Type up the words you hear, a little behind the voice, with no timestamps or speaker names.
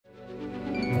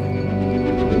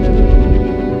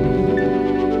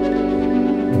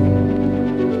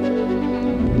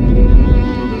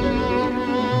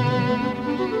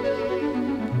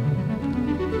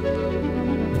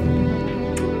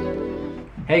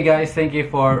Hey guys, thank you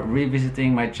for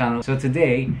revisiting my channel. So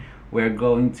today we're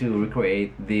going to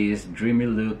recreate this dreamy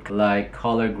look like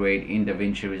color grade in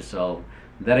Davinci Resolve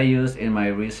that I used in my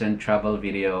recent travel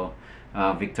video,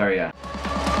 Victoria.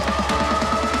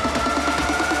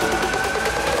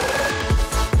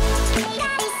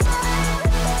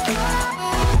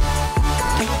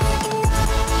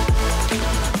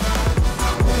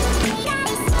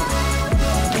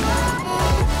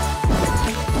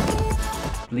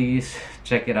 Please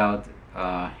check it out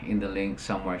in the link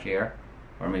somewhere here,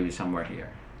 or maybe somewhere here.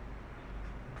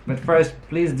 But first,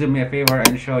 please do me a favor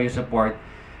and show your support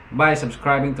by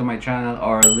subscribing to my channel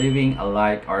or leaving a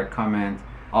like or a comment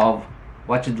of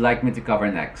what you'd like me to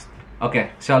cover next.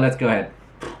 Okay, so let's go ahead.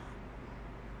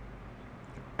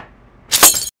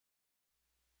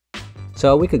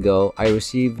 So a week ago, I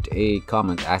received a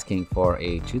comment asking for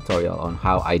a tutorial on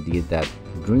how I did that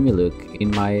dreamy look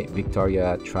in my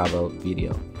Victoria travel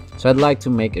video. So I'd like to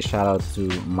make a shout out to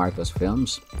Marcos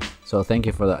Films. So thank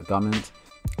you for that comment.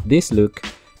 This look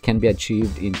can be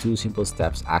achieved in two simple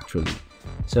steps actually.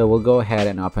 So we'll go ahead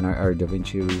and open our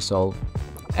Davinci Resolve.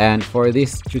 And for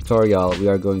this tutorial, we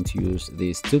are going to use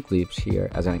these two clips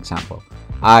here as an example.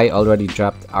 I already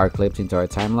dropped our clips into our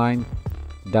timeline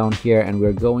down here, and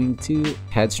we're going to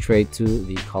head straight to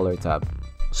the color tab.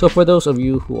 So for those of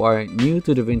you who are new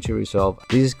to Davinci Resolve,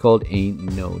 this is called a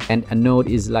node, and a node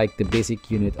is like the basic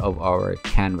unit of our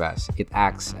canvas. It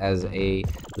acts as a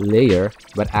layer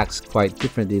but acts quite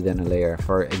differently than a layer.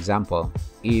 For example,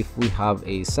 if we have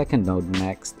a second node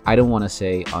next, I don't want to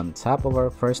say on top of our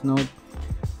first node,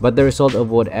 but the result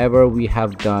of whatever we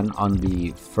have done on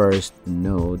the first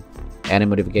node, any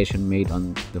modification made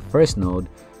on the first node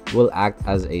will act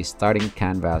as a starting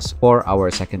canvas for our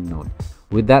second node.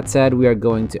 With that said, we are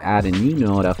going to add a new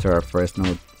node after our first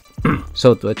node.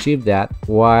 So to achieve that,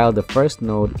 while the first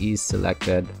node is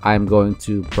selected, I'm going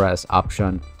to press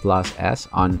Option plus S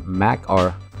on Mac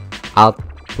or Alt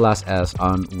plus S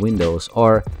on Windows,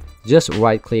 or just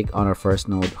right click on our first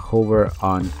node, hover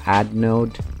on Add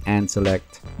Node and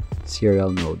select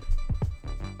Serial Node.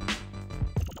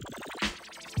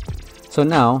 So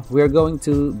now we are going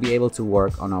to be able to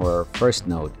work on our first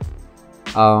node.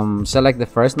 Select the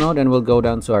first node and we'll go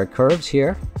down to our curves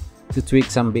here to tweak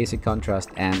some basic contrast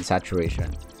and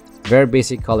saturation. Very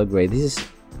basic color grade. This is,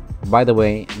 by the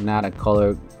way, not a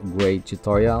color grade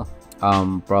tutorial.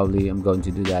 Probably I'm going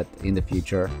to do that in the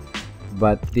future,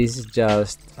 but this is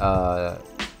just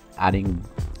adding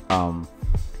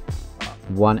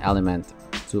one element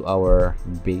to our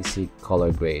basic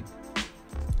color grade.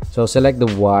 So select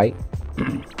the Y.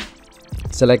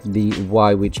 Select the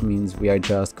Y, which means we are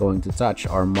just going to touch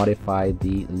or modify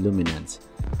the luminance.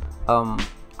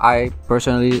 I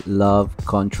personally love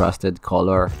contrasted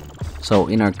color. So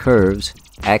in our curves,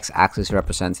 X-axis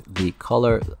represents the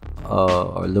color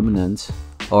or luminance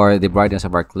or the brightness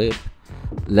of our clip.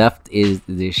 Left is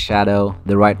the shadow.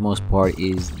 The rightmost part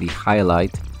is the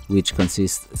highlight, which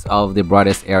consists of the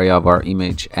brightest area of our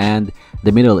image, and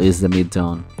the middle is the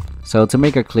midtone. So to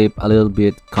make our clip a little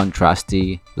bit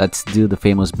contrasty, let's do the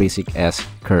famous basic S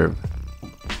curve.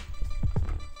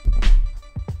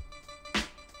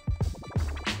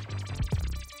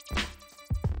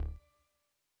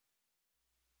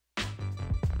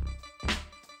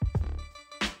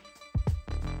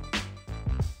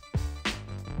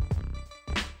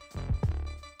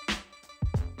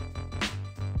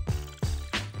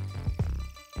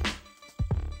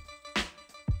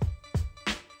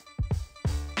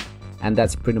 And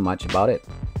that's pretty much about it.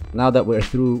 Now that we're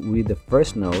through with the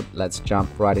first node, let's jump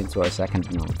right into our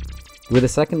second node. With the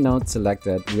second node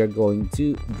selected, we are going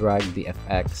to drag the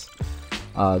FX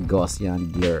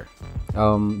Gaussian blur.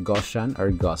 Gaussian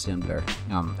or Gaussian blur.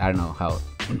 I don't know how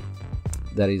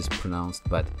that is pronounced,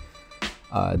 but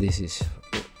this is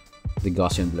the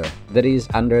Gaussian blur. That is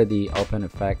under the Open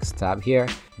Effects tab here.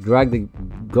 Drag the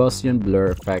Gaussian blur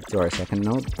effect to our second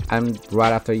node, and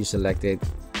right after you select it,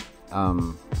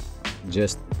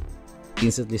 just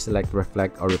instantly select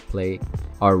reflect or replay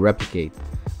or replicate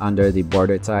under the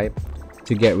border type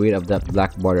to get rid of that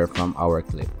black border from our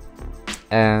clip.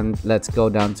 And let's go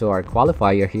down to our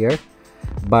qualifier here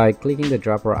by clicking the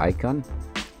dropper icon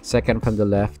second from the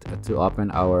left to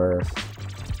open our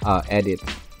to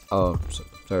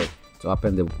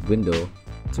open the window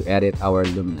to edit our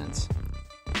luminance.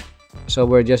 So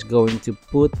we're just going to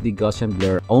put the Gaussian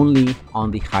blur only on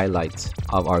the highlights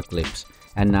of our clips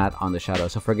and not on the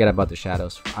shadows. So forget about the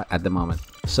shadows at the moment.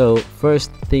 So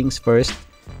first things first,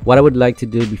 what I would like to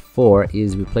do before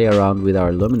is we play around with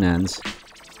our luminance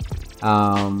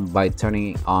by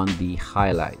turning on the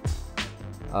highlight.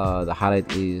 The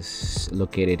highlight is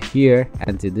located here,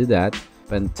 and to do that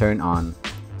and turn on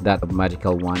that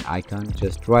magical one icon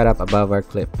just right up above our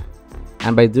clip.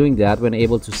 And by doing that, we're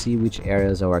able to see which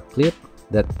areas of our clip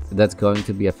that's going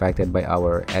to be affected by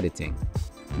our editing.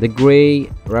 The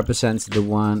gray represents the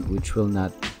one which will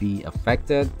not be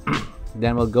affected.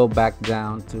 Then we'll go back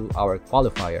down to our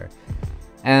qualifier,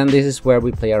 and this is where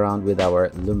we play around with our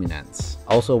luminance.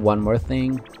 Also, one more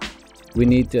thing, we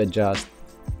need to adjust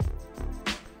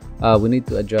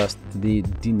the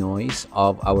denoise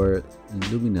of our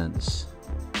luminance.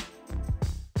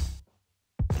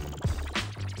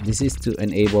 This is to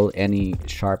enable any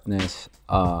sharpness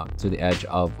to the edge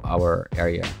of our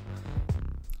area.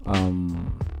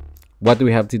 What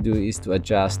we have to do is to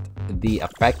adjust the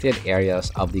affected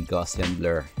areas of the Gaussian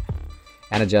blur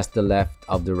and adjust the left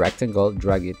of the rectangle,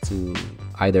 drag it to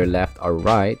either left or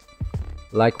right.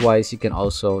 Likewise, you can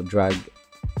also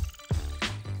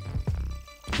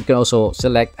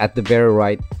select at the very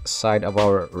right side of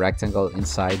our rectangle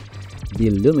inside the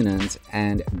luminance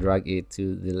and drag it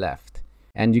to the left,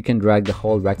 and you can drag the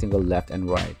whole rectangle left and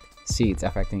right. See, it's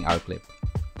affecting our clip.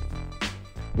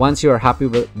 Once you are happy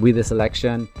with the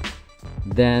selection,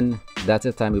 then that's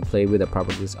the time we play with the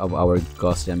properties of our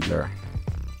Gaussian blur.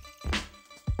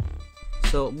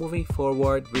 So moving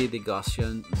forward with the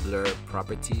Gaussian blur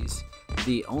properties,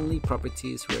 the only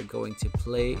properties we're going to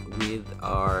play with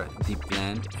are the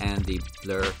blend and the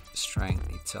blur strength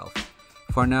itself.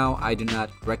 For now, I do not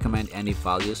recommend any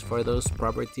values for those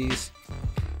properties,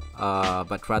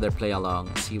 but rather play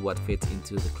along, see what fits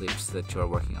into the clips that you're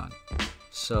working on.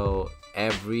 So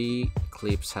every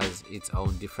clips has its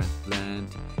own different blend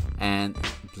and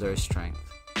blur strength.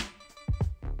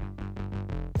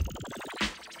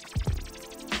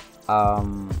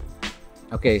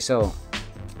 Okay, so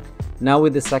now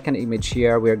with the second image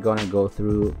here, we're gonna go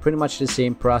through pretty much the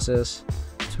same process.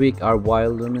 Tweak our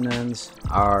wild luminance,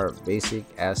 our basic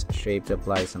S shape to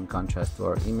apply some contrast to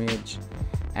our image,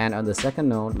 and on the second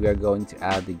node we are going to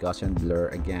add the Gaussian blur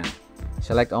again.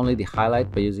 Select only the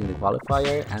highlight by using the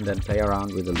qualifier and then play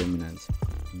around with the luminance.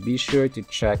 Be sure to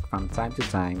check from time to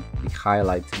time the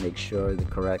highlight to make sure the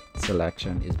correct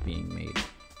selection is being made.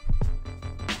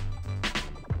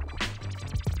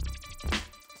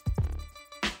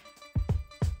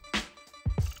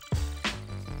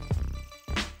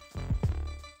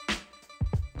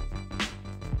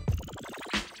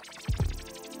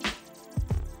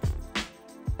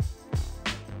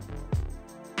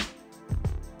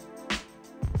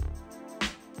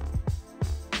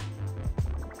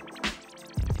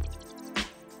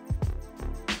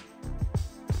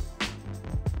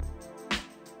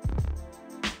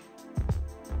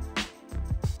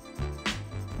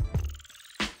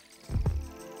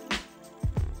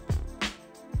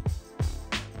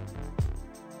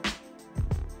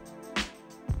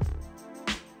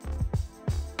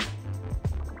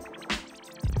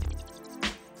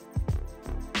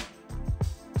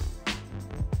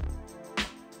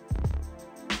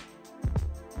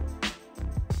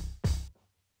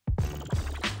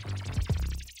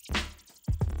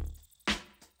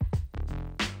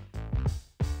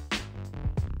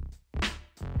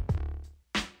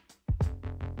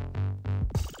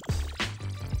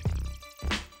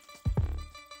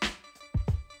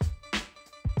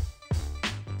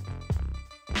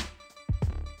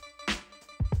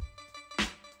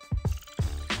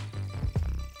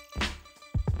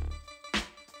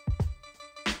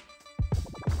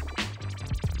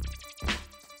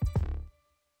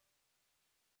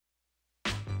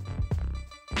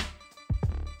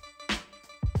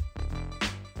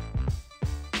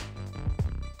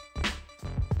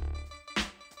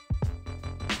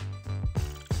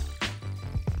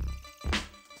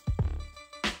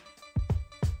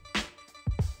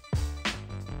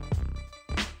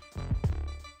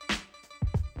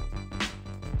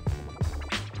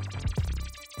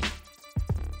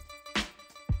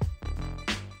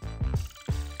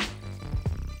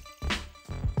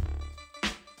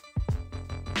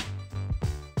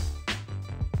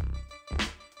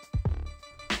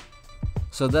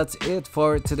 So that's it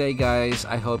for today, guys.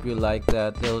 I hope you liked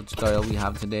that little tutorial we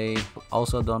have today.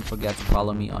 Also, don't forget to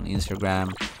follow me on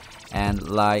Instagram and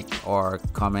like or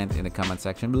comment in the comment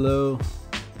section below.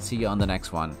 See you on the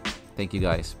next one. Thank you,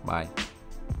 guys. Bye.